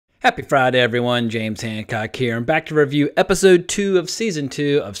Happy Friday, everyone. James Hancock here. I'm back to review episode 2 of season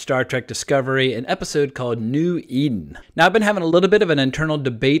 2 of Star Trek Discovery, an episode called New Eden. Now, I've been having a little bit of an internal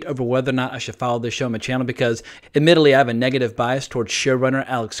debate over whether or not I should follow this show on my channel because, admittedly, I have a negative bias towards showrunner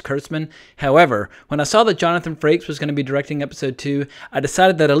Alex Kurtzman. However, when I saw that Jonathan Frakes was going to be directing episode 2, I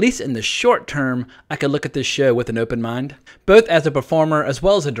decided that at least in the short term, I could look at this show with an open mind. Both as a performer as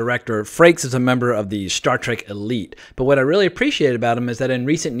well as a director, Frakes is a member of the Star Trek elite. But what I really appreciate about him is that in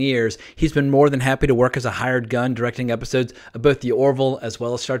recent years, he's been more than happy to work as a hired gun directing episodes of both the Orville as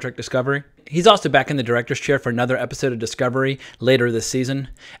well as Star Trek Discovery. He's also back in the director's chair for another episode of Discovery later this season.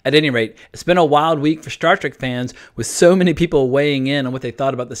 At any rate, it's been a wild week for Star Trek fans with so many people weighing in on what they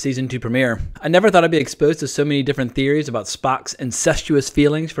thought about the season 2 premiere. I never thought I'd be exposed to so many different theories about Spock's incestuous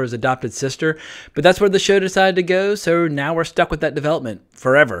feelings for his adopted sister, but that's where the show decided to go, so now we're stuck with that development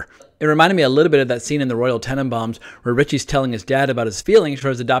forever. It reminded me a little bit of that scene in the Royal Tenenbaums where Richie's telling his dad about his feelings for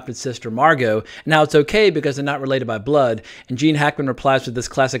his adopted sister Margot, and how it's okay because they're not related by blood, and Gene Hackman replies with this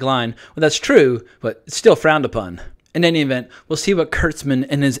classic line, "Well, that's true, but it's still frowned upon." In any event, we'll see what Kurtzman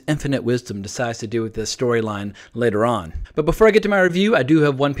in his infinite wisdom decides to do with this storyline later on. But before I get to my review, I do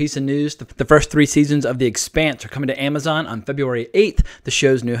have one piece of news. The first 3 seasons of The Expanse are coming to Amazon on February 8th, the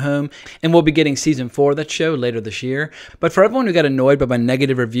show's new home, and we'll be getting season 4 of that show later this year. But for everyone who got annoyed by my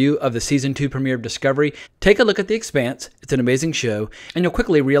negative review of the season 2 premiere of Discovery, take a look at The Expanse. It's an amazing show, and you'll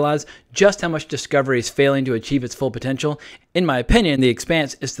quickly realize just how much Discovery is failing to achieve its full potential. In my opinion, The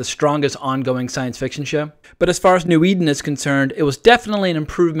Expanse is the strongest ongoing science fiction show. But as far as New Eden is concerned, it was definitely an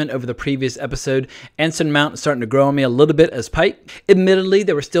improvement over the previous episode. Anson Mount is starting to grow on me a little bit as Pike. Admittedly,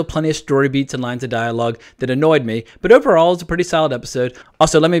 there were still plenty of story beats and lines of dialogue that annoyed me, but overall, it's a pretty solid episode.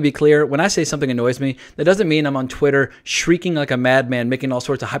 Also, let me be clear, when I say something annoys me, that doesn't mean I'm on Twitter shrieking like a madman, making all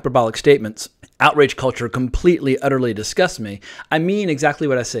sorts of hyperbolic statements. Outrage culture completely, utterly disgusts me. I mean exactly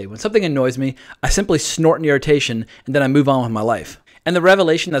what I say. When something annoys me, I simply snort in irritation, and then I move on with my life. And the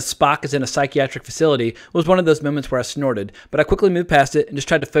revelation that Spock is in a psychiatric facility was one of those moments where I snorted, but I quickly moved past it and just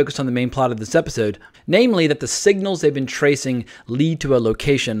tried to focus on the main plot of this episode, namely that the signals they've been tracing lead to a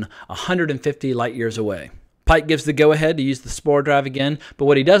location 150 light years away. Pike gives the go-ahead to use the spore drive again, but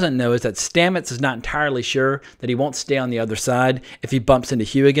what he doesn't know is that Stamets is not entirely sure that he won't stay on the other side if he bumps into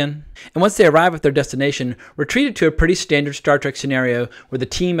Hugh again. And once they arrive at their destination, we're treated to a pretty standard Star Trek scenario where the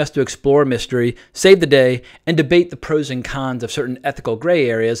team has to explore a mystery, save the day, and debate the pros and cons of certain ethical gray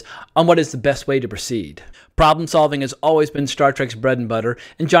areas on what is the best way to proceed. Problem solving has always been Star Trek's bread and butter,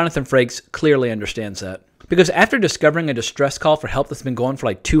 and Jonathan Frakes clearly understands that. Because after discovering a distress call for help that's been going for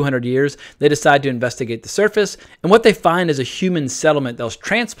like 200 years, they decide to investigate the surface, and what they find is a human settlement that was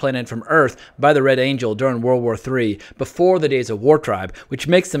transplanted from Earth by the Red Angel during World War III, before the days of War Tribe, which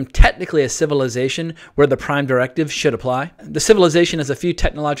makes them technically a civilization where the Prime Directive should apply. The civilization has a few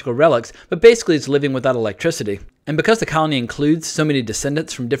technological relics, but basically it's living without electricity. And because the colony includes so many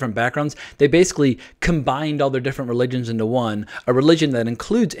descendants from different backgrounds, they basically combined all their different religions into one, a religion that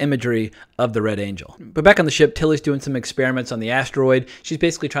includes imagery of the Red Angel. But back on the ship, Tilly's doing some experiments on the asteroid. She's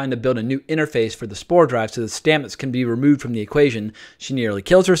basically trying to build a new interface for the spore drive so that Stamets can be removed from the equation. She nearly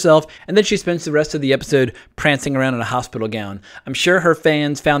kills herself, and then she spends the rest of the episode prancing around in a hospital gown. I'm sure her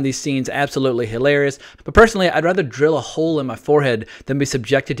fans found these scenes absolutely hilarious, but personally, I'd rather drill a hole in my forehead than be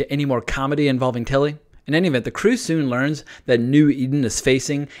subjected to any more comedy involving Tilly. In any event, the crew soon learns that New Eden is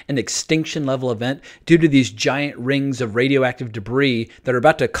facing an extinction-level event due to these giant rings of radioactive debris that are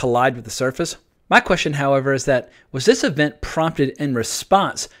about to collide with the surface. My question, however, is that was this event prompted in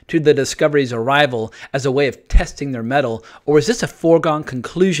response to the Discovery's arrival as a way of testing their mettle, or is this a foregone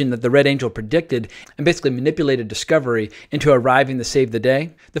conclusion that the Red Angel predicted and basically manipulated Discovery into arriving to save the day?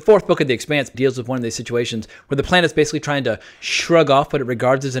 The 4th book of The Expanse deals with one of these situations where the planet's basically trying to shrug off what it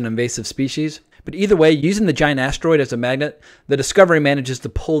regards as an invasive species. But either way, using the giant asteroid as a magnet, the Discovery manages to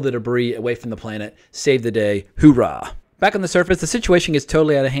pull the debris away from the planet, save the day, hoorah! Back on the surface, the situation gets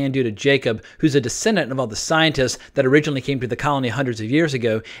totally out of hand due to Jacob, who's a descendant of all the scientists that originally came to the colony hundreds of years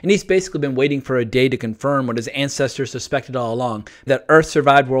ago, and he's basically been waiting for a day to confirm what his ancestors suspected all along, that Earth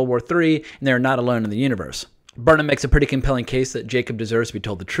survived World War III and they're not alone in the universe. Burnham makes a pretty compelling case that Jacob deserves to be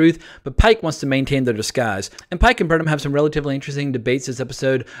told the truth, but Pike wants to maintain their disguise. And Pike and Burnham have some relatively interesting debates this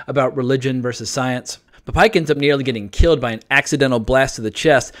episode about religion versus science. But Pike ends up nearly getting killed by an accidental blast to the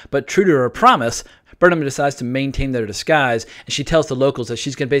chest, but true to her promise, Burnham decides to maintain their disguise, and she tells the locals that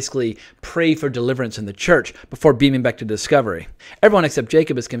she's going to basically pray for deliverance in the church before beaming back to Discovery. Everyone except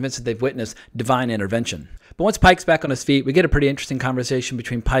Jacob is convinced that they've witnessed divine intervention. But once Pike's back on his feet, we get a pretty interesting conversation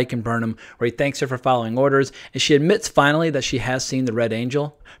between Pike and Burnham, where he thanks her for following orders, and she admits finally that she has seen the Red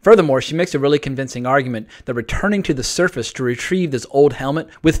Angel. Furthermore, she makes a really convincing argument that returning to the surface to retrieve this old helmet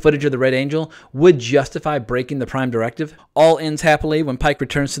with footage of the Red Angel would justify breaking the Prime Directive. All ends happily when Pike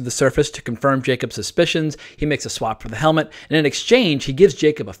returns to the surface to confirm Jacob's suspicions. He makes a swap for the helmet, and in exchange, he gives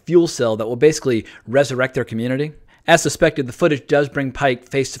Jacob a fuel cell that will basically resurrect their community. As suspected, the footage does bring Pike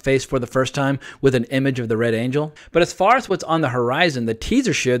face-to-face for the first time with an image of the Red Angel. But as far as what's on the horizon, the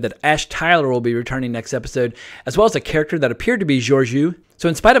teaser showed that Ash Tyler will be returning next episode, as well as a character that appeared to be Georgiou. So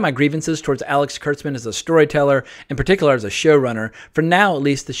in spite of my grievances towards Alex Kurtzman as a storyteller, in particular as a showrunner, for now at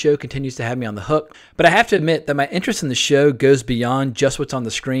least the show continues to have me on the hook. But I have to admit that my interest in the show goes beyond just what's on the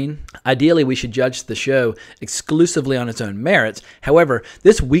screen. Ideally, we should judge the show exclusively on its own merits. However,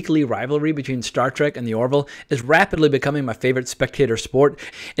 this weekly rivalry between Star Trek and the Orville is rapidly becoming my favorite spectator sport.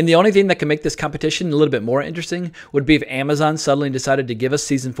 And the only thing that can make this competition a little bit more interesting would be if Amazon suddenly decided to give us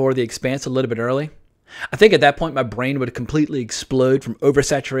Season 4 of The Expanse a little bit early. I think at that point my brain would completely explode from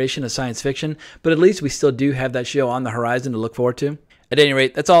oversaturation of science fiction, but at least we still do have that show on the horizon to look forward to. At any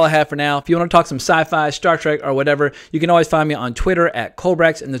rate, that's all I have for now. If you want to talk some sci-fi, Star Trek, or whatever, you can always find me on Twitter at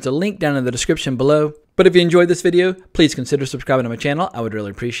Colbrax, and there's a link down in the description below. But if you enjoyed this video, please consider subscribing to my channel. I would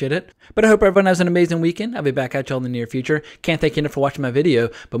really appreciate it. But I hope everyone has an amazing weekend. I'll be back at y'all in the near future. Can't thank you enough for watching my video,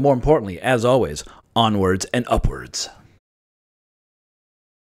 but more importantly, as always, onwards and upwards.